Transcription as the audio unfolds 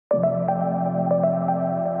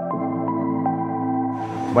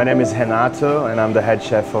My name is Renato and I'm the head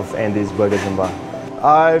chef of Andy's Burgers and Bar.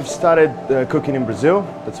 I've started cooking in Brazil,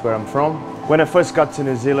 that's where I'm from. When I first got to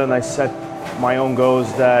New Zealand, I set my own goals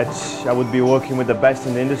that I would be working with the best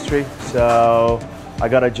in the industry. So I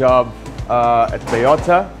got a job at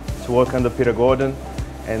Toyota to work under Peter Gordon,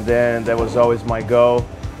 and then that was always my goal.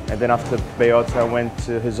 And then after Toyota, I went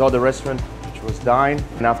to his other restaurant, which was Dine.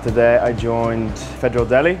 And after that, I joined Federal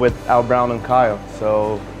Deli with Al Brown and Kyle.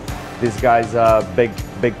 So these guys are a big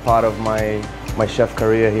part of my chef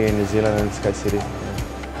career here in New Zealand and SkyCity.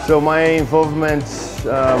 So my involvement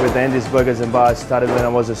with Andy's Burgers and Bar started when I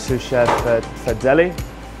was a sous chef at Fed Deli.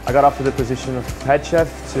 I got offered the position of head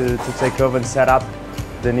chef to take over and set up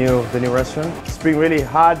the new restaurant. It's been really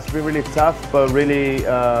hard, it's been really tough, but really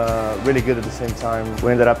good at the same time.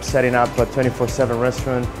 We ended up setting up a 24/7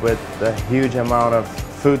 restaurant with a huge amount of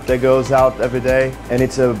food that goes out every day, and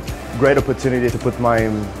it's a great opportunity to put my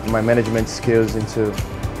management skills into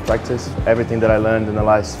practice. Everything that I learned in the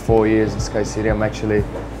last 4 years in SkyCity, I'm actually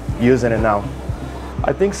using it now.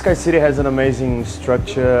 I think SkyCity has an amazing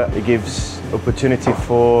structure. It gives opportunity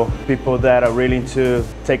for people that are willing to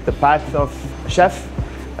take the path of chef.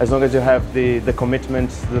 As long as you have the commitment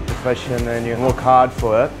to the profession and you work hard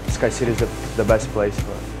for it, SkyCity is the best place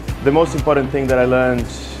for it. The most important thing that I learned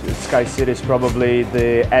at SkyCity is probably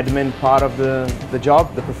the admin part of the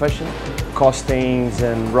job, the profession. Costings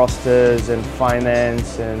and rosters and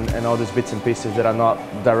finance and all these bits and pieces that are not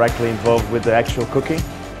directly involved with the actual cooking.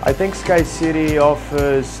 I think SkyCity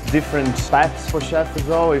offers different paths for chefs as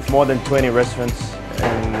well. We've more than 20 restaurants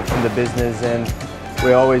in the business, and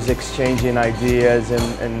we're always exchanging ideas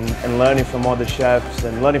and learning from other chefs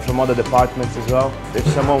and learning from other departments as well. If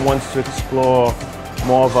someone wants to explore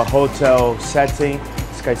more of a hotel setting,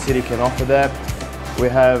 SkyCity can offer that. We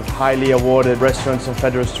have highly awarded restaurants on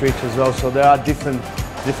Federal Street as well, so there are different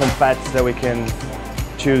paths that we can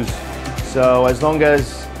choose. So as long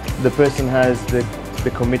as the person has the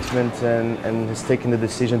commitment and is taking the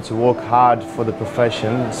decision to work hard for the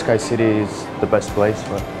profession, SkyCity is the best place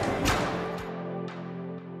for it.